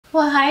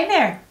Well, hi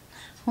there.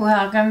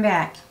 Welcome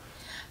back.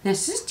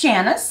 This is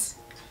Janice,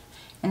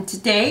 and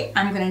today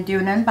I'm going to do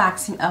an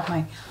unboxing of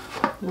my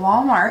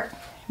Walmart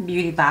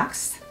beauty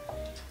box.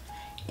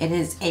 It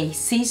is a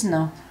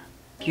seasonal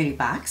beauty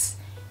box,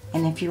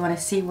 and if you want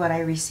to see what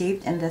I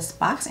received in this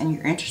box and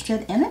you're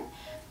interested in it,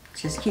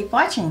 just keep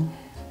watching.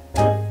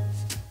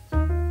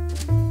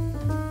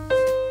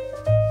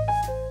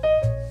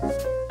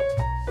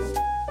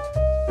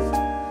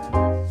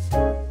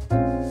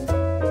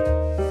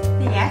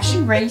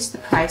 Actually raised the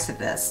price of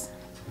this.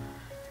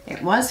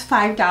 It was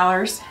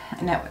 $5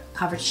 and that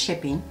covered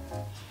shipping,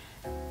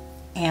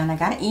 and I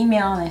got an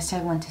email and they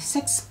said it went to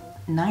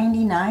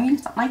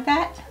 $6.99, something like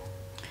that,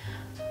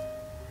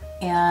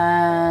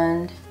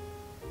 and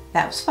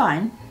that was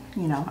fine.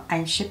 You know,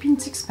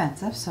 shipping's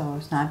expensive, so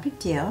it's not a big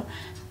deal.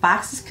 The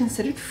box is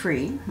considered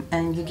free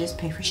and you just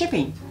pay for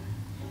shipping.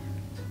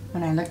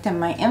 When I looked at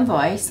my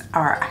invoice,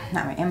 or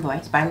not my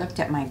invoice, but I looked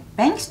at my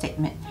bank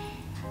statement,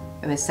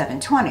 it was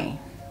 $7.20.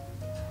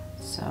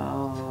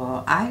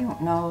 So I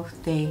don't know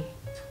if they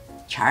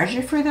charge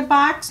you for the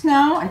box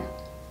now,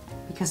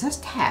 because that's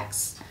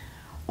tax,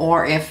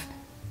 or if,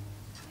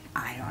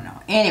 I don't know.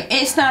 Anyway,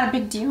 it's not a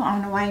big deal. I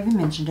don't know why I even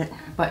mentioned it,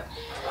 but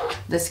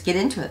let's get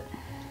into it.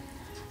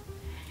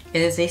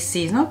 It is a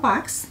seasonal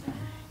box,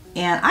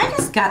 and I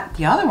just got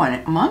the other one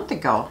a month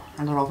ago,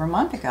 a little over a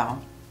month ago.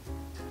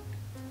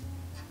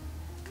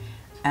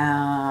 So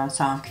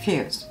I'm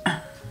confused.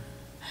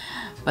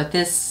 But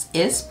this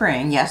is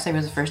spring. Yes, it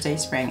was the first day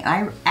of spring.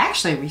 I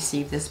actually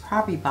received this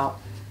probably about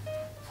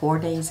 4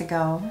 days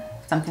ago,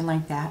 something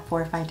like that,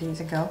 4 or 5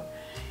 days ago.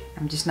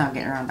 I'm just not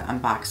getting around to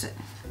unbox it.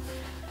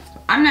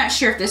 I'm not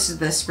sure if this is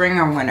the spring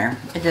or winter.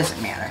 It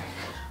doesn't matter.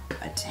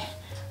 But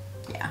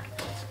yeah,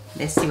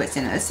 let's see what's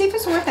in it. Let's see if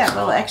it's worth that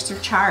little extra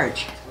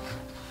charge.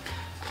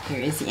 Here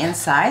is the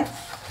inside.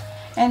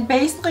 And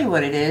basically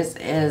what it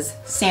is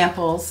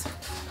samples.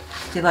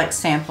 Deluxe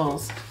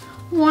samples.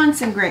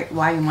 Once in great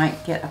while you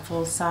might get a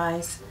full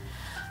size.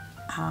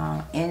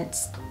 And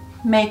it's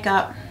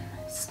makeup,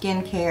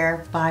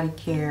 skincare, body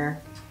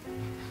care,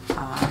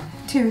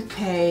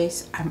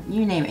 toothpaste,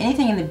 you name it,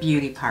 anything in the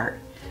beauty part.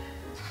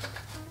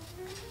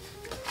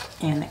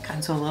 And it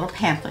comes with a little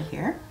pamphlet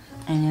here,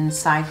 and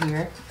inside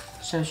here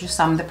shows you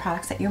some of the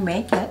products that you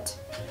may get,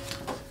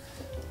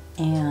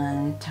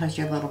 and tells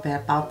you a little bit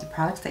about the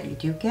products that you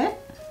do get,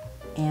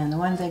 and the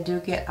ones I do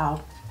get,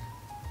 I'll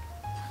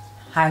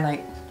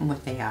highlight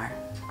what they are.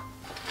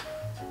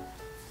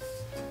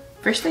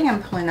 First thing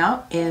I'm pulling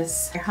out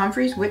is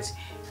Humphreys Witch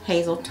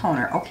Hazel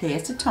Toner. Okay,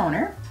 it's a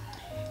toner,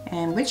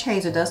 and Witch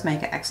Hazel does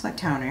make an excellent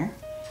toner.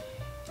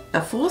 The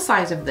full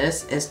size of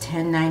this is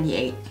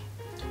 $10.98,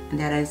 and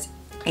that is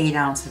 8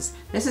 ounces.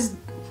 This is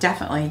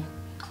definitely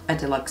a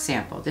deluxe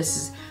sample. This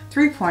is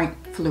 3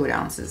 fluid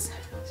ounces,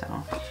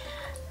 so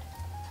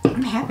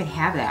I'm happy to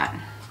have that.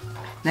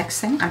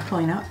 Next thing I'm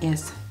pulling out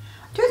is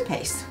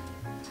toothpaste,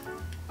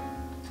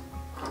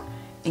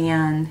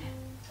 and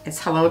it's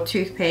Hello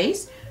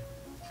Toothpaste.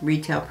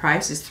 Retail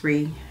price is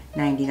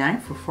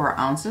 $3.99 for 4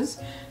 ounces.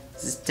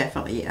 This is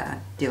definitely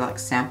a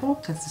deluxe sample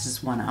because this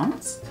is 1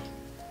 ounce.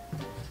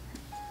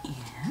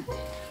 And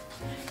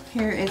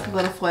here is a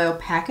little foil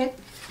packet.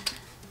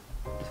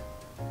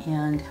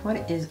 And what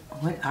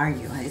are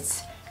you?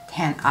 It's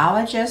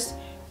Tanologist,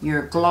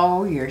 your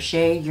glow, your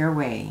shade, your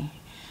way.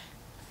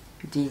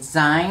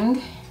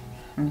 Designed,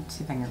 let me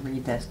see if I can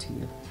read this to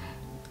you.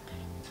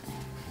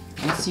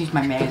 Let's use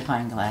my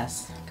magnifying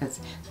glass because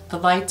the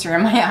lights are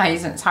in my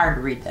eyes and it's hard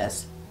to read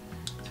this.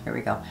 Here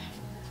we go.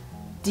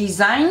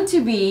 Designed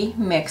to be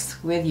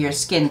mixed with your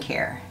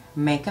skincare,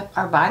 makeup,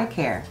 or body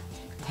care.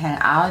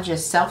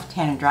 Tanologist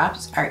self-tanning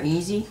drops are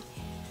easy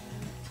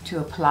to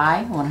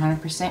apply,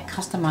 100%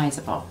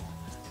 customizable.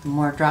 The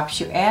more drops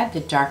you add,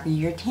 the darker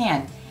your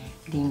tan.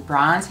 Getting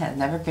bronze has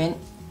never been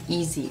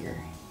easier.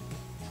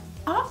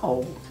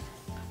 Oh,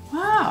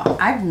 wow.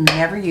 I've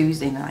never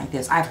used anything like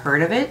this. I've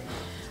heard of it,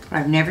 but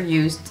I've never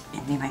used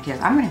anything like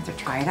this. I'm gonna have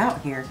to try it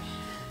out here.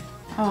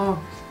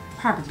 Oh,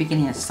 probably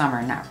beginning of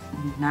summer, not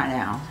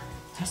now.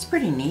 That's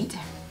pretty neat.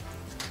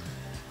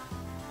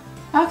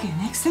 Okay,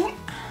 next thing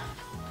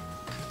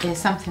is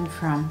something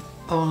from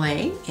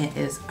Olay. It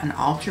is an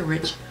ultra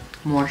rich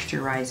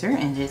moisturizer,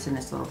 and it is in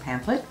this little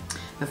pamphlet.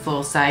 The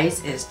full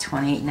size is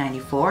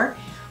 $28.94.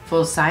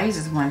 Full size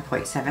is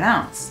 1.7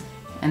 ounce,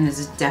 and this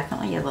is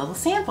definitely a little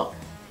sample.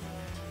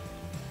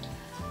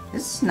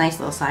 This is a nice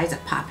little size to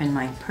pop in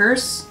my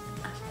purse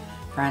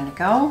for on the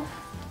go.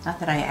 Not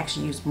that I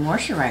actually use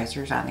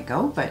moisturizers on the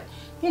go, but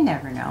you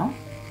never know.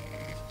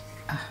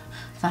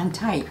 It's on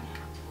tight.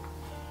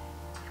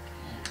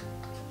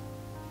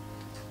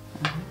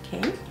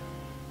 Okay,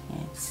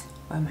 it's,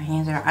 well, my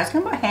hands are, I was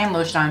gonna put hand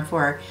lotion on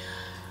before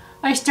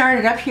I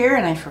started up here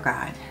and I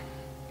forgot.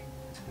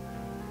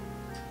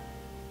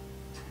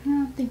 I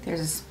don't think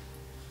there's,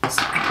 I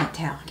can't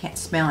tell, I can't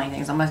smell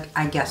anything, so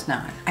I guess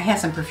not. I had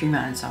some perfume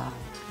on, so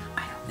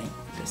I don't think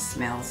this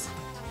smells.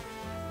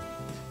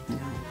 No.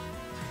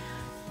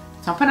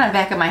 So I'll put it on the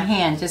back of my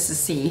hand just to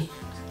see.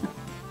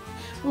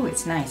 Oh,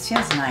 it's nice.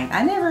 Feels nice.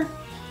 I never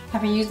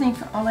Have I used them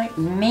for, oh, like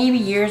maybe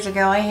years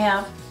ago I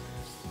have.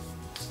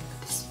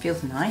 This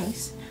feels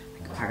nice.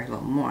 I could probably a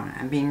little more.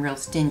 I'm being real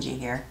stingy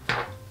here.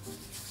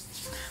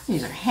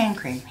 These are hand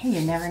cream. Hey,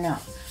 you never know.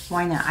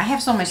 Why not? I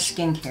have so much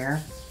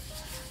skincare,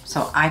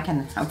 so I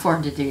can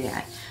afford to do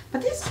that.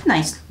 But this is a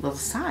nice little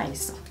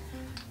size.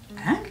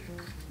 I'm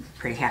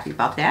pretty happy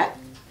about that.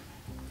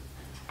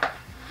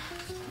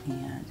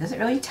 And it doesn't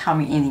really tell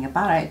me anything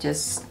about it. It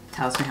just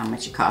tells me how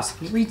much it costs.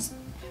 It reads,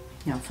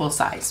 you know, full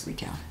size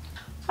retail.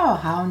 Oh,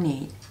 how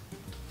neat.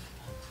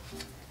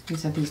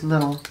 These are these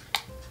little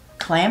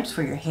clamps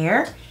for your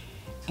hair.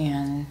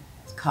 And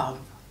it's called,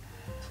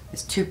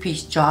 it's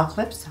 2-piece jaw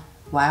clips,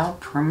 Wild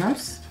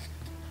Primrose.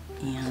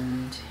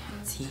 And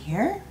let's see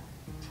here.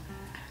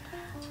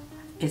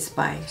 It's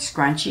by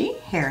Scrunchy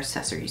Hair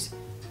Accessories.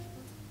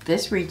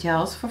 This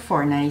retails for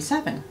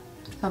 $4.97.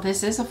 So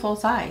this is a full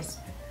size.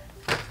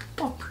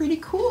 Oh, pretty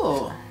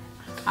cool.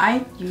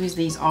 I use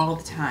these all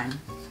the time.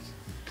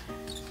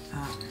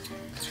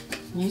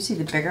 Usually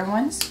the bigger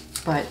ones,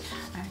 but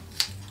I'm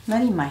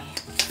letting my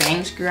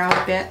bangs grow out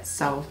a bit,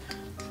 so I'll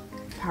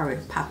probably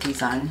pop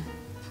these on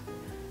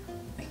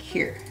like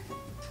here.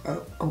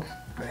 Oh,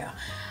 yeah.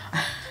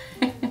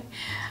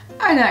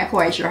 I'm not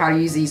quite sure how to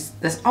use these.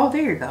 Oh,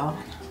 there you go.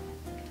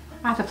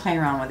 I'll have to play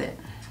around with it.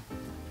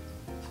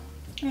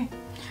 Okay,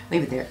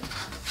 leave it there.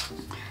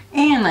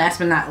 And last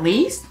but not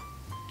least,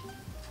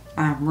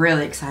 I'm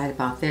really excited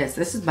about this.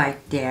 This is by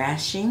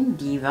Dashing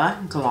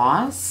Diva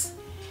Gloss.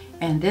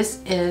 And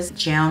this is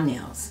gel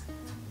nails.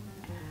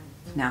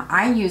 Now,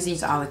 I use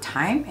these all the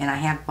time, and I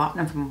have bought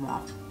them from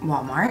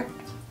Walmart.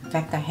 In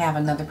fact, I have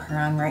another pair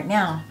on right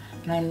now,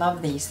 and I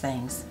love these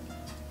things.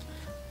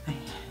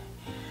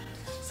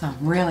 So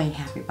I'm really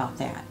happy about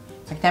that.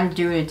 In fact, I'm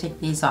due to take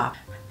these off.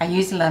 I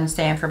usually let them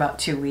stand for about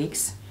 2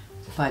 weeks,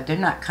 but they're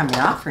not coming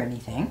off or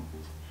anything.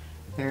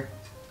 They're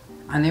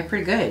on there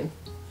pretty good.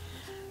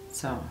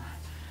 So,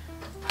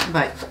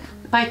 but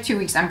by 2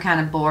 weeks, I'm kind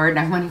of bored.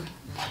 I want to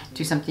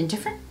do something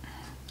different.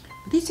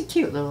 But these are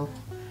cute, little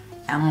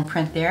animal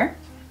print there.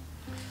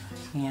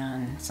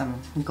 And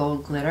some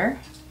gold glitter.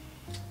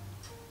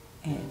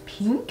 And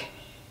pink.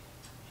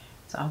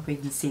 So I hope you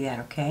can see that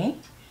okay.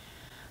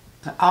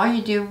 But all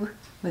you do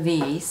with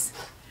these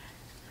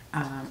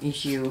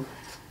is you,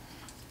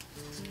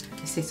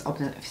 let's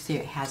open it, see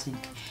it has it.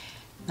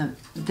 Now,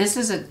 this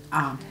is a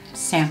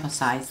sample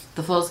size.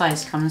 The full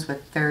size comes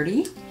with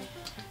 30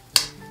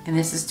 and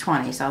this is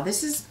 20, so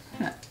this is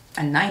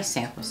a nice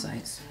sample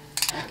size.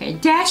 Okay,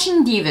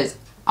 Dashing Divas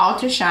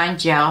Ultra Shine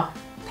Gel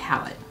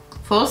Palette.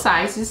 Full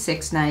size is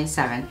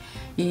 $6.97.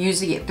 You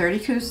usually get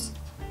 32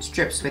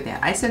 strips with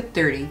that. I said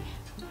 30.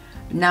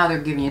 Now they're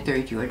giving you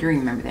 32. I do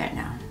remember that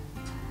now.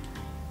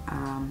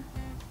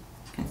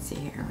 Let's see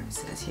here what it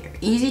says here.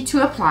 Easy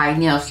to apply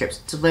nail strips.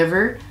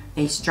 Deliver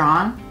a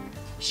strong,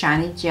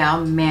 shiny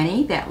gel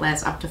mani that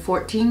lasts up to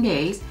 14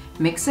 days.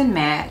 Mix and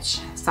match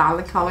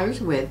solid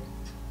colors with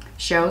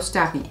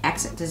show-stopping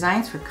accent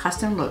designs for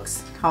custom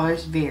looks.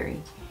 Colors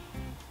vary.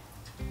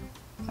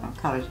 So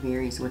colors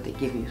vary is what they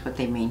give you, is what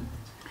they mean.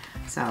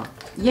 So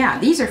yeah,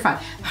 these are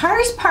fun. The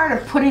hardest part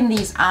of putting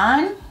these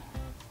on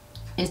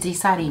is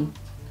deciding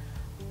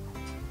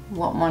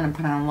what one to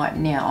put on what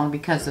nail, only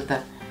because of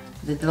the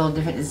little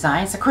different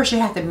designs. Of course you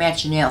have to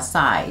match your nail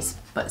size,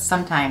 but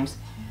sometimes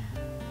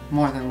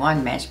more than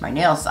one match my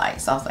nail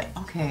size. So I was like,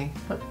 okay,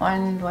 what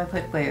one do I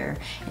put where?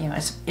 You know,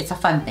 it's a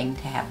fun thing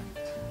to have,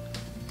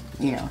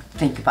 you know,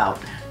 think about.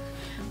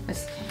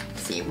 Let's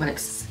see what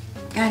it's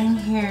got in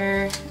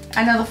here.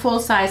 I know the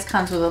full size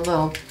comes with a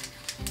little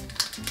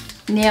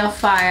nail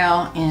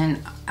file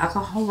and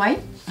alcohol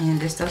wipe, and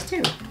this does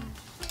too.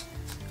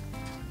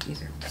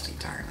 These are really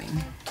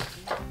darling.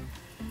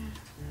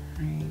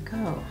 There you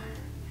go.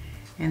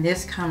 And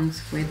this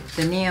comes with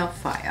the nail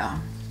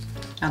file.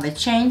 Now they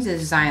changed the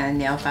design of the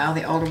nail file.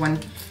 The older one,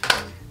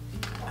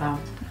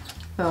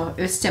 well,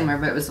 it was similar,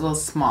 but it was a little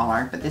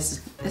smaller. But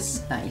this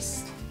is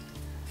nice.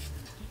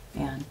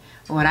 And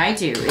what I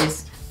do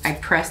is I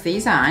press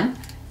these on.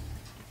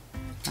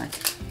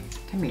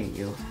 Come here,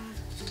 you.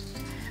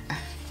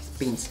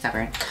 Being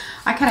stubborn.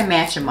 I kind of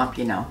match them up,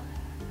 you know.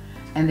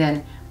 And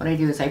then what I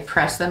do is I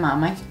press them on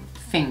my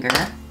finger.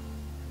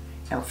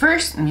 Now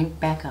first, let me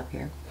back up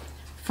here.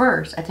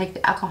 First, I take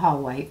the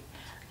alcohol wipe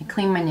and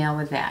clean my nail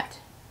with that.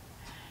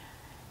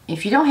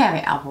 If you don't have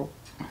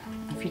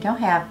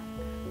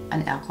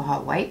an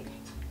alcohol wipe,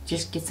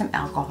 just get some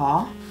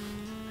alcohol.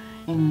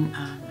 And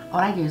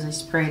what I do is I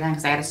spray it on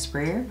because I had a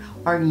sprayer,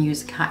 or you can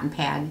use a cotton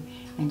pad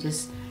and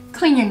just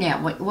clean your nail.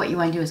 What you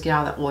want to do is get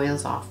all the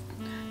oils off.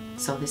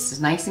 So this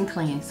is nice and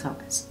clean, so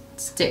it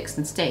sticks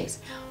and stays.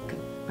 Okay,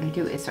 what I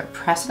do is I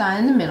press it on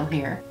in the middle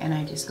here, and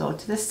I just go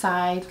to the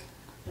side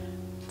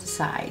to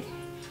side.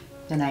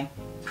 Then I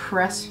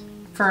press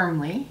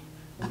firmly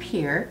up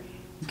here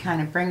and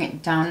kind of bring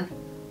it down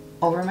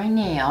over my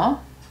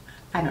nail.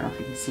 I don't know if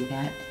you can see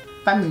that,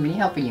 but I'm really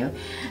helping you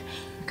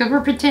because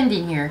we're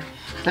pretending here.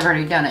 I've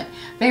already done it.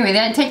 But anyway,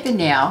 then I take the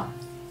nail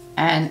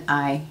and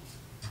I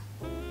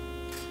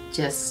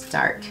just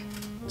start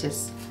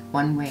just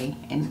one way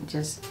and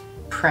just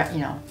press,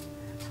 you know,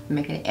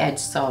 make an edge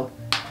so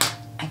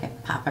I can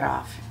pop it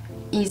off.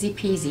 Easy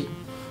peasy.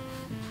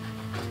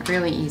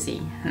 Really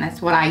easy. And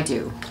that's what I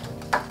do.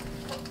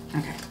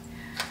 Okay.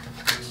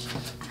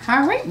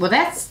 Alright, well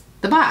that's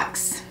the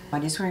box. I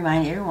just want to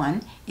remind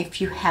everyone,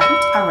 if you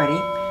haven't already,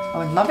 I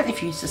would love it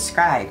if you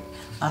subscribe.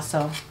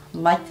 Also,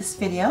 like this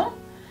video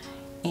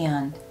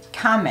and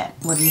comment.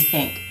 What do you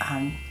think?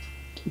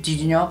 Did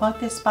you know about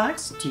this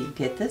box? Do you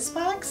get this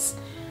box?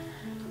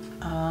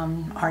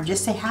 Or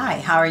just say hi.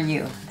 How are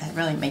you? That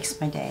really makes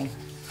my day.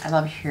 I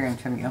love hearing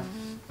from you.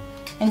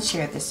 And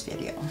share this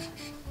video.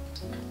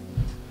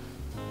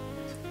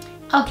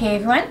 Okay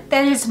everyone,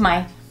 that is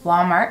my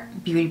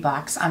Walmart beauty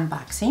box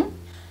unboxing.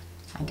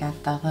 I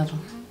got the little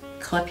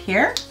clip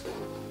here.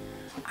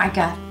 I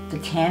got the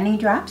candy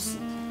drops,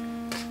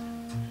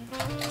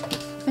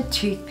 the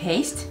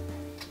toothpaste,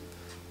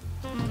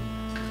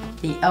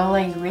 the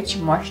Olay Rich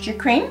Moisture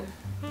Cream,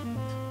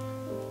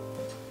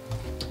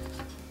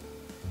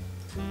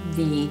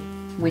 the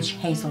Witch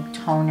Hazel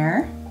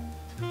Toner,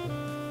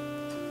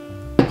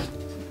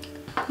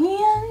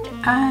 and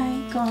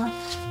I got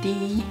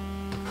the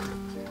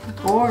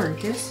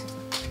gorgeous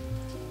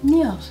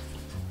nail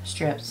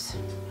strips,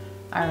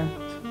 or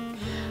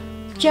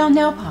gel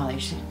nail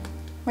polish,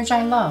 which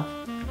I love.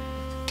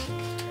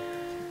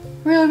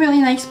 Really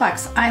nice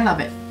box. I love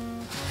it.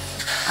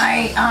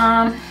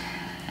 I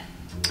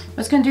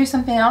was gonna do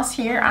something else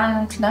here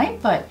on tonight,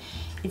 but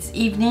it's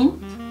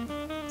evening,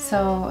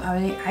 so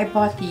I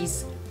bought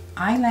these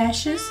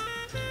eyelashes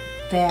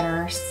that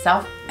are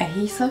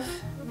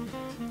self-adhesive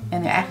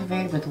and they're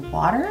activated with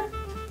water.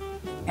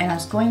 And I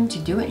was going to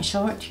do it and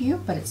show it to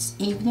you, but it's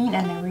evening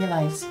and I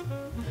realized,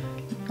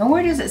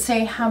 nowhere does it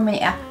say how many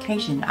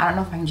applications. I don't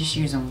know if I can just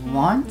use them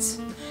once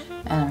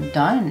and I'm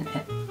done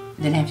and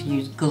then have to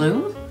use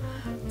glue.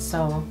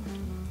 So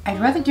I'd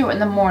rather do it in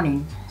the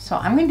morning. So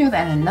I'm going to do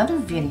that in another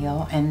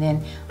video and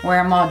then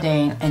wear them all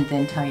day and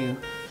then tell you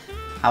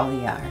how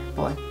they are.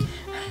 Boy,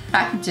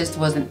 I just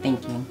wasn't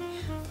thinking,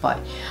 but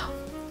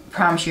I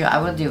promise you I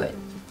will do it.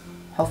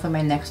 Hopefully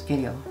my next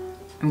video.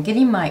 I'm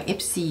getting my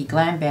Ipsy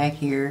glam bag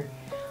here.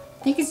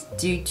 I think it's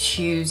due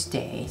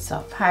Tuesday, so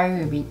I'll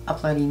probably be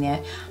uploading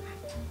that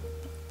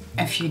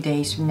a few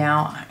days from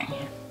now.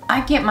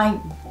 I get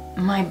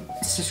my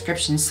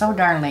subscription so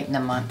darn late in the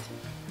month.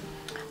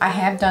 I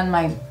have done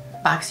my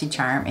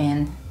Boxycharm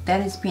and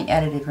that is being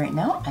edited right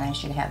now and I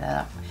should have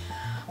that up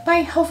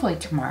by hopefully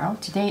tomorrow.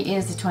 Today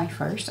is the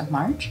 21st of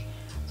March,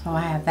 so I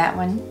have that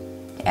one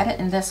to edit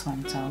and this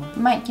one, so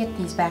you might get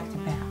these back to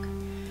back.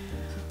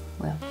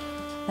 Well,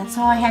 that's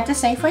all I had to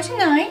say for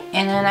tonight,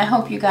 and then I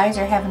hope you guys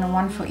are having a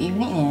wonderful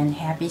evening and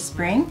happy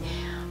spring.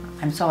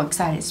 I'm so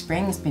excited.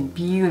 Spring has been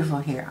beautiful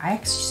here. I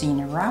actually seen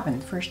a robin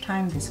first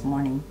time this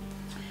morning.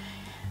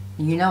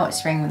 You know it's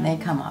spring when they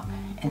come up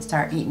and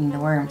start eating the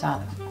worms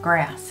out of the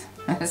grass.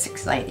 That's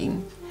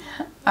exciting.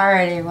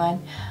 Alright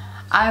everyone,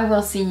 I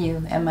will see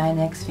you in my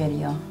next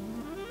video.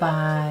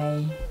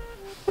 Bye.